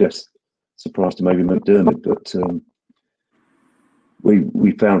I guess surprise to maybe McDermott, but.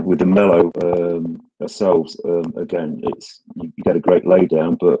 We found with the mellow ourselves, again, you get a great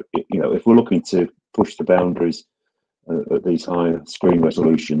laydown, but you know, if we're looking to push the boundaries at these higher screen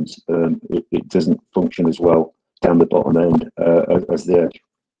resolutions, it doesn't function as well down the bottom end as the edge.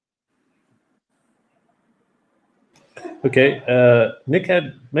 Okay, Nick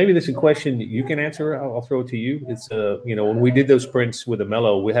had, maybe this is a question that you can answer. I'll throw it to you. It's you know, when we did those prints with the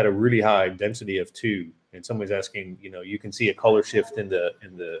mellow, we had a really high density of 2, and somebody's asking, you know, you can see a color shift in the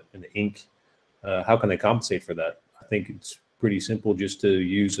ink. How can they compensate for that? I think it's pretty simple, just to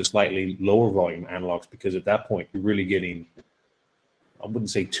use a slightly lower volume analogs, because at that point you're really getting, I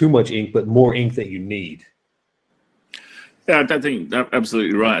wouldn't say too much ink, but more ink that you need. Yeah, I think that's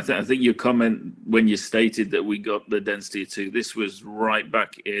absolutely right. I think your comment when you stated that we got the density of 2, this was right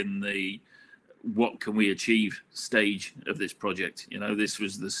back in the what can we achieve stage of this project. You know, this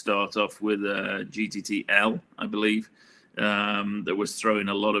was the start off with GTT L, I believe, that was throwing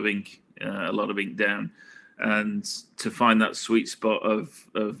a lot of ink down, and to find that sweet spot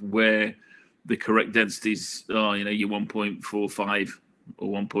of where the correct densities are. You know, your 1.45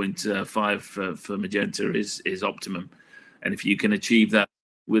 or 1.5 for magenta is optimum. And if you can achieve that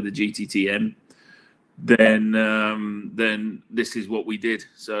with the GTT-M, then this is what we did.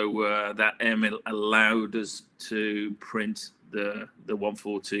 So that M allowed us to print the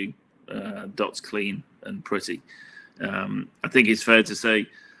 142 dots clean and pretty. I think it's fair to say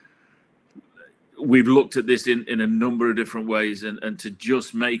we've looked at this in a number of different ways, and to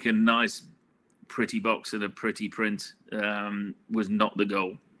just make a nice pretty box and a pretty print was not the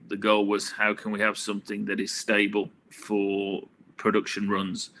goal. The goal was, how can we have something that is stable for production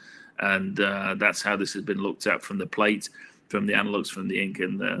runs? And that's how this has been looked at, from the plate, from the analogs, from the ink,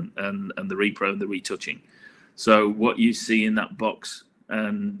 and the repro and the retouching. So what you see in that box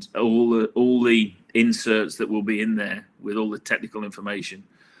and all the inserts that will be in there with all the technical information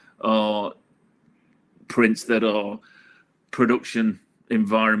are prints that are production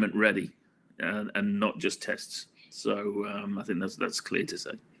environment ready, and not just tests. So I think that's clear to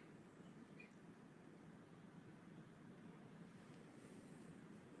say.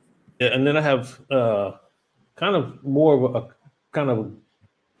 Yeah, and then I have kind of more of a kind of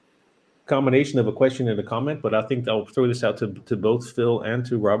combination of a question and a comment, but I think I'll throw this out to both Phil and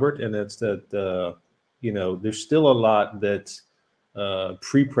to Robert, and that's that you know, there's still a lot that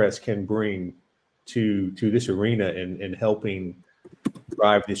pre-press can bring to this arena in helping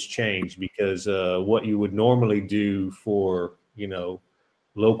drive this change, because what you would normally do for,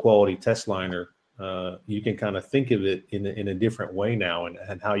 low quality Testliner, you can kind of think of it in a different way now,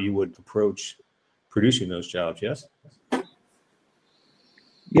 and how you would approach producing those jobs. Yes.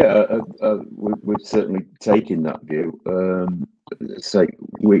 Yeah, we've certainly taken that view.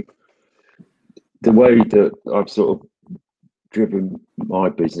 The way that I've sort of driven my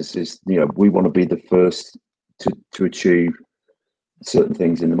business is, we want to be the first to achieve certain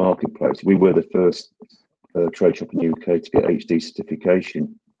things in the marketplace. We were the first trade shop in the UK to get HD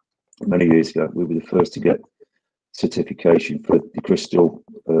certification many years ago. We were the first to get certification for the crystal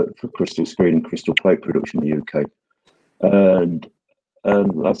screen and crystal plate production in the UK.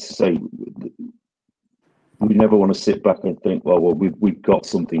 And let's say, we never want to sit back and think, well, we've got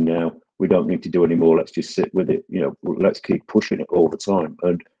something now, we don't need to do any more, let's just sit with it. Let's keep pushing it all the time.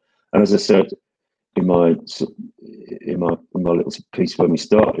 And as I said in my little piece when we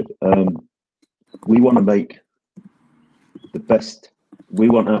started, we want to make the best. We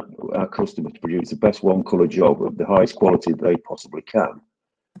want our customers to produce the best one colour job of the highest quality they possibly can.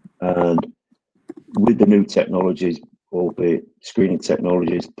 And with the new technologies, albeit screening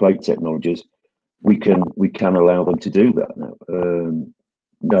technologies, plate technologies, we can allow them to do that now.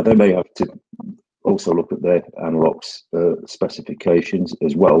 Now they may have to also look at their anilox specifications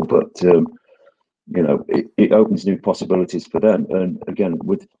as well, but it opens new possibilities for them. And again,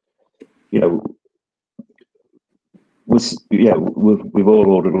 we've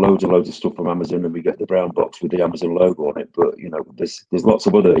all ordered loads of stuff from Amazon, and we get the brown box with the Amazon logo on it. But there's lots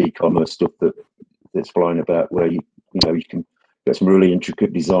of other e-commerce stuff that's flying about, where you can get some really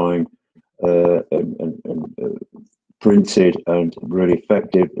intricate design and printed and really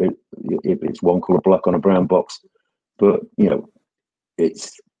effective. It's one color black on a brown box, but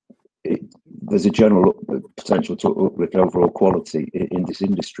there's a general potential to uplift overall quality in this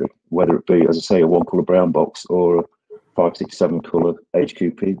industry, whether it be, as I say, a one color brown box or a 5, 6, 7 color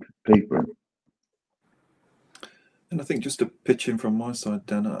HQPP print. And I think, just to pitch in from my side,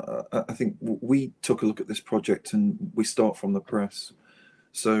 Dan, I think we took a look at this project, and we start from the press.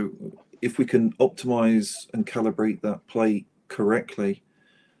 So if we can optimize and calibrate that plate correctly,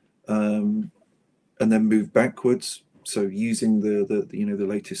 and then move backwards, so using the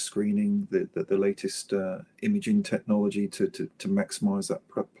latest screening, the latest imaging technology to maximize that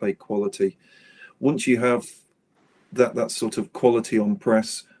plate quality. Once you have that sort of quality on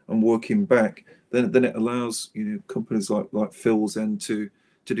press and working back, then it allows companies like Phil's end to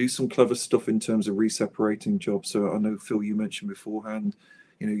do some clever stuff in terms of reseparating jobs. So I know, Phil, you mentioned beforehand,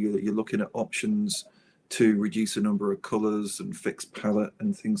 you're looking at options to reduce the number of colors and fix palette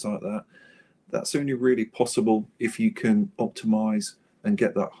and things like that. That's only really possible if you can optimize and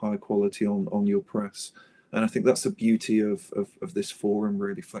get that high quality on your press. And I think that's the beauty of this forum,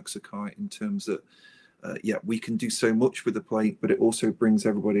 really, Flexokite, in terms that we can do so much with the plate, but it also brings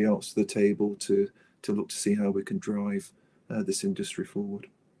everybody else to the table to look to see how we can drive this industry forward.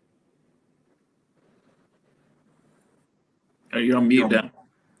 You're on mute now.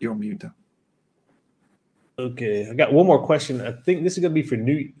 You're on mute now. Okay, I got one more question. I think this is going to be for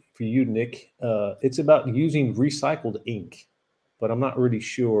you, Nick. It's about using recycled ink, but I'm not really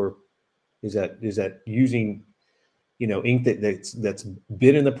sure. Is that using ink that's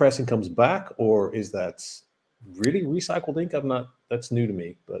been in the press and comes back, or is that really recycled ink? That's new to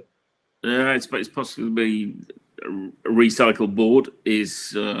me. But it's possibly a recycled board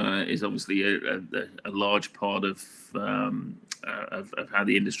is obviously a large part of how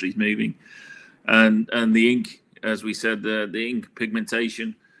the industry is moving, and the ink, as we said, the ink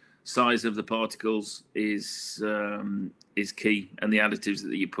pigmentation, size of the particles is key, and the additives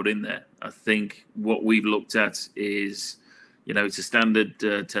that you put in there. I think what we've looked at is, it's a standard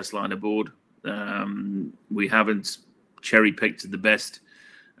Testliner board. We haven't cherry picked the best.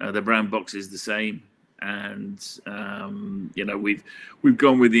 The brown box is the same, and we've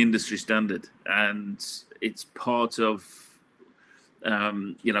gone with the industry standard, and it's part of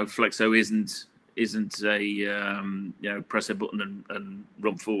Flexo isn't a press a button and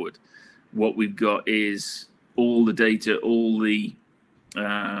run forward. What we've got is all the data, all the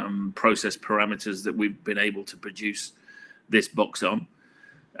process parameters that we've been able to produce this box on,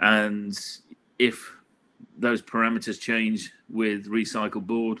 and if those parameters change with recycled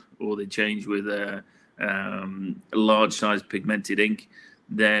board, or they change with a large size pigmented ink,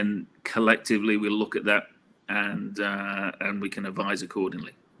 then collectively we'll look at that and we can advise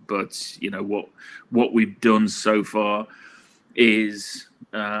accordingly. But what we've done so far is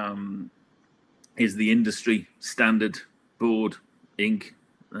the industry standard board ink.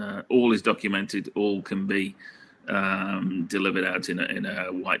 All is documented, all can be delivered out in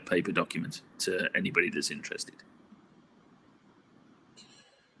a white paper document to anybody that's interested.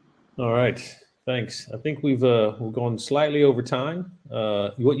 All right, thanks. I think we've gone slightly over time.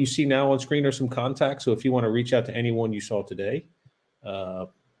 What you see now on screen are some contacts. So if you want to reach out to anyone you saw today,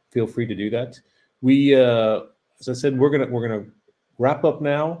 feel free to do that. We, as I said, we're gonna wrap up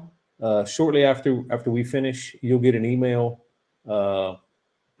now. Shortly after we finish, you'll get an email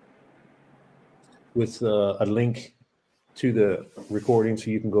with a link to the recording,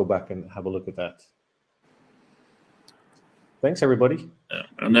 so you can go back and have a look at that. Thanks, everybody.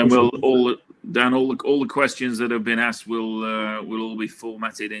 And then we'll all the questions that have been asked will all be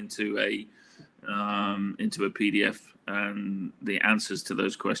formatted into a PDF, and the answers to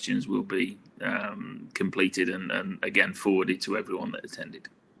those questions will be completed and again forwarded to everyone that attended.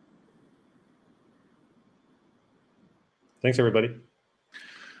 Thanks, everybody.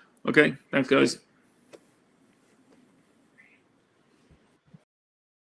 Okay, thanks, guys.